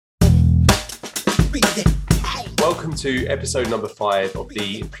Welcome to episode number 5 of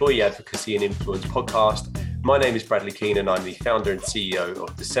the Employee Advocacy and Influence podcast. My name is Bradley Keane and I'm the founder and CEO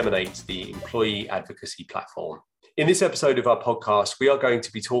of DSMN8, the Employee Advocacy platform. In this episode of our podcast, we are going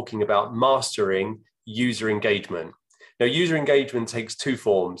to be talking about mastering user engagement. Now, user engagement takes two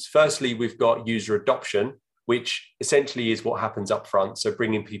forms. Firstly, we've got user adoption, which essentially is what happens up front, so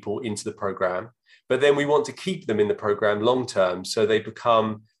bringing people into the program. But then we want to keep them in the program long term so they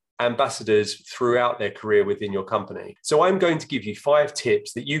become ambassadors throughout their career within your company. So I'm going to give you 5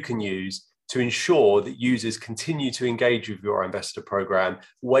 tips that you can use to ensure that users continue to engage with your ambassador program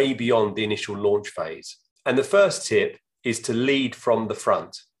way beyond the initial launch phase. And the first tip is to lead from the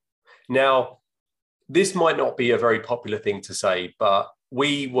front. Now, this might not be a very popular thing to say, but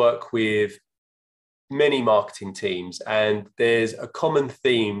we work with many marketing teams, and there's a common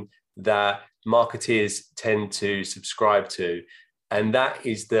theme that marketeers tend to subscribe to. And that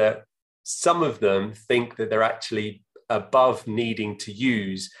is that some of them think that they're actually above needing to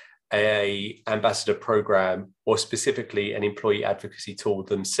use an ambassador program or specifically an employee advocacy tool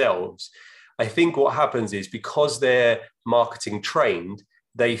themselves. I think what happens is because they're marketing trained,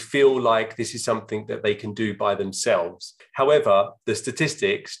 they feel like this is something that they can do by themselves. However, the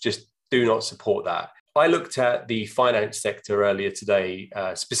statistics just do not support that. I looked at the finance sector earlier today,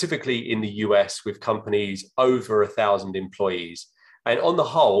 specifically in the US with companies over 1,000 employees. And on the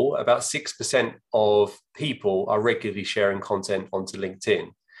whole, about 6% of people are regularly sharing content onto LinkedIn.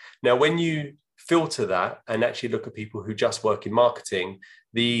 Now, when you filter that and actually look at people who just work in marketing,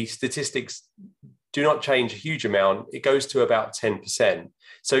 the statistics do not change a huge amount. It goes to about 10%.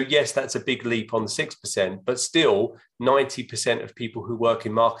 So yes, that's a big leap on the 6%, but still 90% of people who work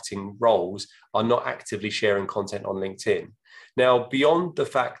in marketing roles are not actively sharing content on LinkedIn. Now, beyond the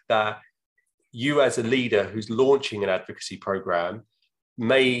fact that you as a leader who's launching an advocacy program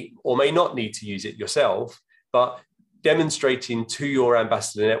may or may not need to use it yourself, but demonstrating to your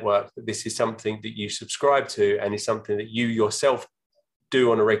ambassador network that this is something that you subscribe to and is something that you yourself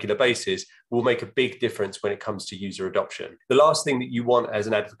do on a regular basis will make a big difference when it comes to user adoption. The last thing that you want as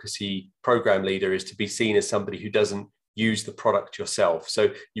an advocacy program leader is to be seen as somebody who doesn't use the product yourself. So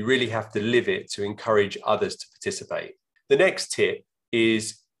you really have to live it to encourage others to participate. The next tip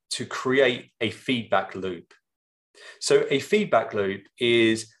is to create a feedback loop. So a feedback loop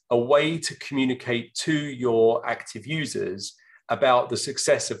is a way to communicate to your active users about the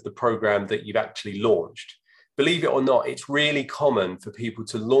success of the program that you've actually launched. Believe it or not, it's really common for people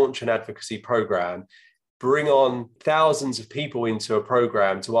to launch an advocacy program, bring on thousands of people into a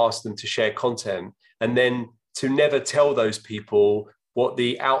program to ask them to share content, and then to never tell those people what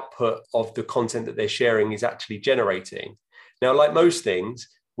the output of the content that they're sharing is actually generating. Now, like most things,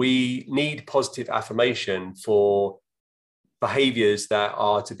 we need positive affirmation for behaviors that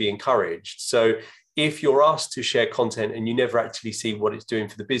are to be encouraged. So if you're asked to share content and you never actually see what it's doing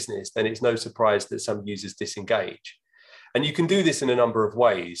for the business, then it's no surprise that some users disengage. And you can do this in a number of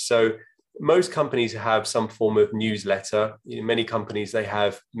ways. So most companies have some form of newsletter. In many companies, they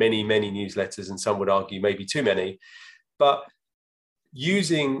have many, many newsletters, and some would argue maybe too many. But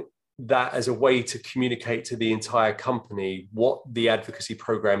using that as a way to communicate to the entire company what the advocacy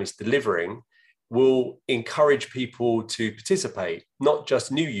program is delivering will encourage people to participate, not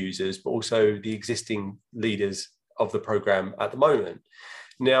just new users, but also the existing leaders of the program at the moment.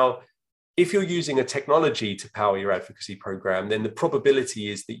 Now, if you're using a technology to power your advocacy program, then the probability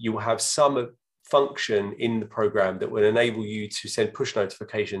is that you will have some function in the program that will enable you to send push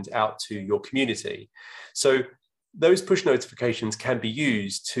notifications out to your community. So those push notifications can be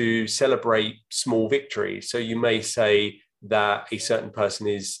used to celebrate small victories. So you may say that a certain person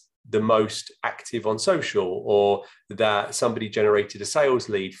is the most active on social, or that somebody generated a sales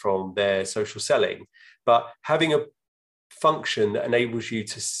lead from their social selling. But having a function that enables you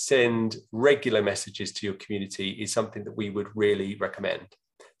to send regular messages to your community is something that we would really recommend.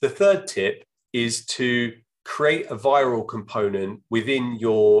 The third tip is to create a viral component within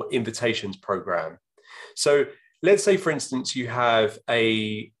your invitations program. So let's say, for instance, you have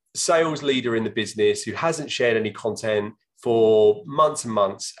a sales leader in the business who hasn't shared any content for months and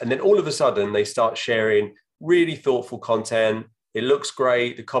months, and then all of a sudden they start sharing really thoughtful content. It looks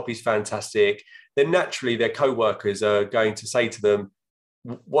great, the copy's fantastic. Then naturally their co-workers are going to say to them,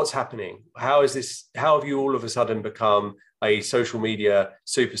 what's happening? How have you all of a sudden become a social media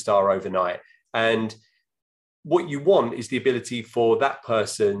superstar overnight? And what you want is the ability for that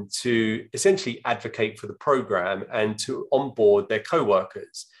person to essentially advocate for the program and to onboard their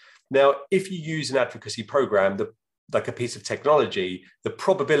co-workers. Now, if you use an advocacy program, like a piece of technology, the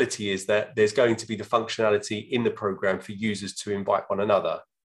probability is that there's going to be the functionality in the program for users to invite one another.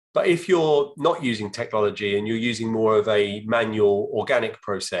 But if you're not using technology and you're using more of a manual organic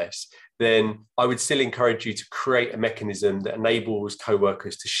process, then I would still encourage you to create a mechanism that enables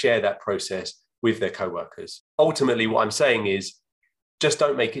co-workers to share that process with their co-workers. Ultimately, what I'm saying is just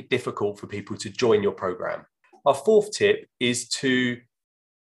don't make it difficult for people to join your program. Our fourth tip is to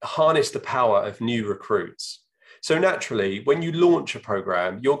harness the power of new recruits. So naturally, when you launch a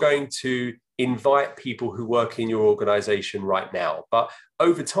program, you're going to invite people who work in your organization right now. But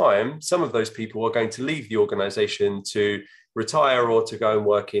over time, some of those people are going to leave the organization to retire or to go and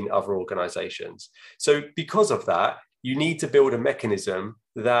work in other organizations. So because of that, you need to build a mechanism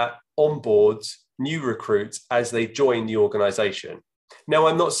that onboards new recruits as they join the organization. Now,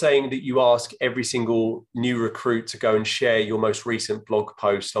 I'm not saying that you ask every single new recruit to go and share your most recent blog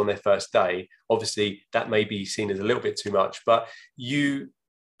post on their first day. Obviously, that may be seen as a little bit too much, but you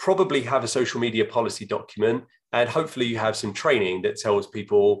probably have a social media policy document, and hopefully you have some training that tells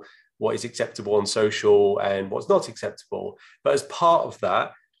people what is acceptable on social and what's not acceptable. But as part of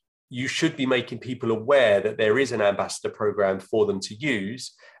that, you should be making people aware that there is an ambassador program for them to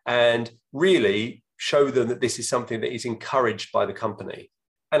use, and really show them that this is something that is encouraged by the company.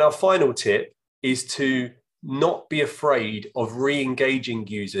 And our final tip is to not be afraid of re-engaging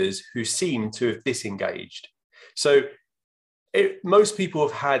users who seem to have disengaged. So most people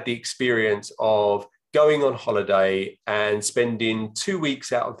have had the experience of going on holiday and spending 2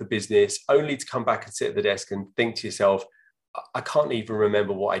 weeks out of the business only to come back and sit at the desk and think to yourself, I can't even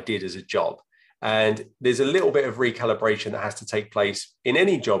remember what I did as a job. And there's a little bit of recalibration that has to take place in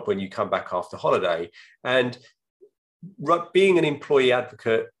any job when you come back after holiday. And being an employee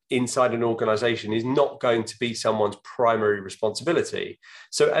advocate inside an organization is not going to be someone's primary responsibility.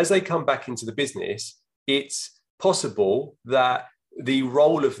 So as they come back into the business, it's possible that the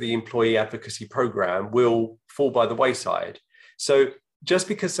role of the employee advocacy program will fall by the wayside. So just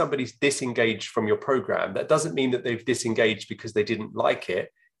because somebody's disengaged from your program, that doesn't mean that they've disengaged because they didn't like it.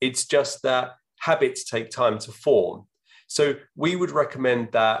 It's just that habits take time to form. So we would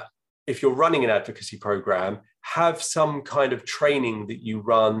recommend that if you're running an advocacy program, have some kind of training that you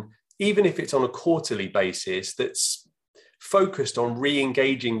run, even if it's on a quarterly basis, that's focused on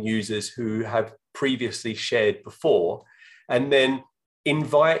re-engaging users who have previously shared before, and then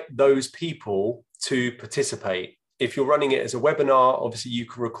invite those people to participate. If you're running it as a webinar, obviously you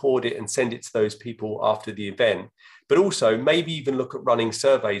can record it and send it to those people after the event. But also maybe even look at running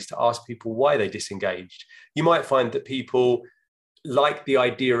surveys to ask people why they disengaged. You might find that people like the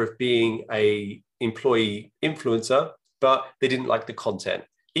idea of being an employee influencer, but they didn't like the content.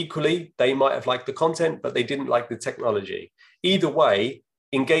 Equally, they might have liked the content, but they didn't like the technology. Either way,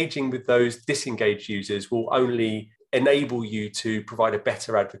 engaging with those disengaged users will only enable you to provide a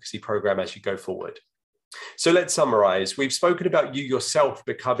better advocacy program as you go forward. So let's summarize. We've spoken about you yourself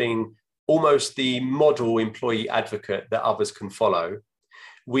becoming almost the model employee advocate that others can follow.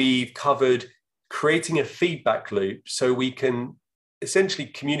 We've covered creating a feedback loop so we can essentially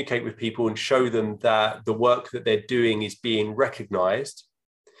communicate with people and show them that the work that they're doing is being recognized.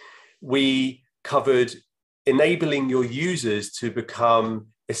 We covered enabling your users to become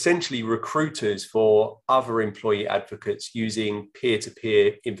essentially recruiters for other employee advocates using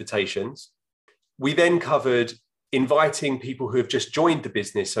peer-to-peer invitations. We then covered inviting people who have just joined the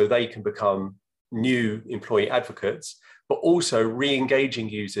business so they can become new employee advocates, but also re-engaging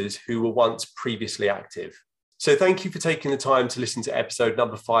users who were once previously active. So thank you for taking the time to listen to episode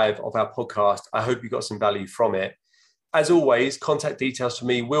number 5 of our podcast. I hope you got some value from it. As always, contact details for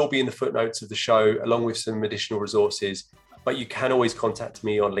me will be in the footnotes of the show, along with some additional resources, but you can always contact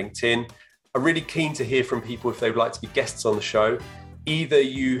me on LinkedIn. I'm really keen to hear from people if they'd like to be guests on the show. Either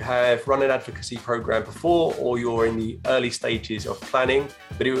you have run an advocacy program before or you're in the early stages of planning,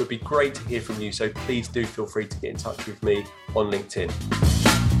 but it would be great to hear from you. So please do feel free to get in touch with me on LinkedIn.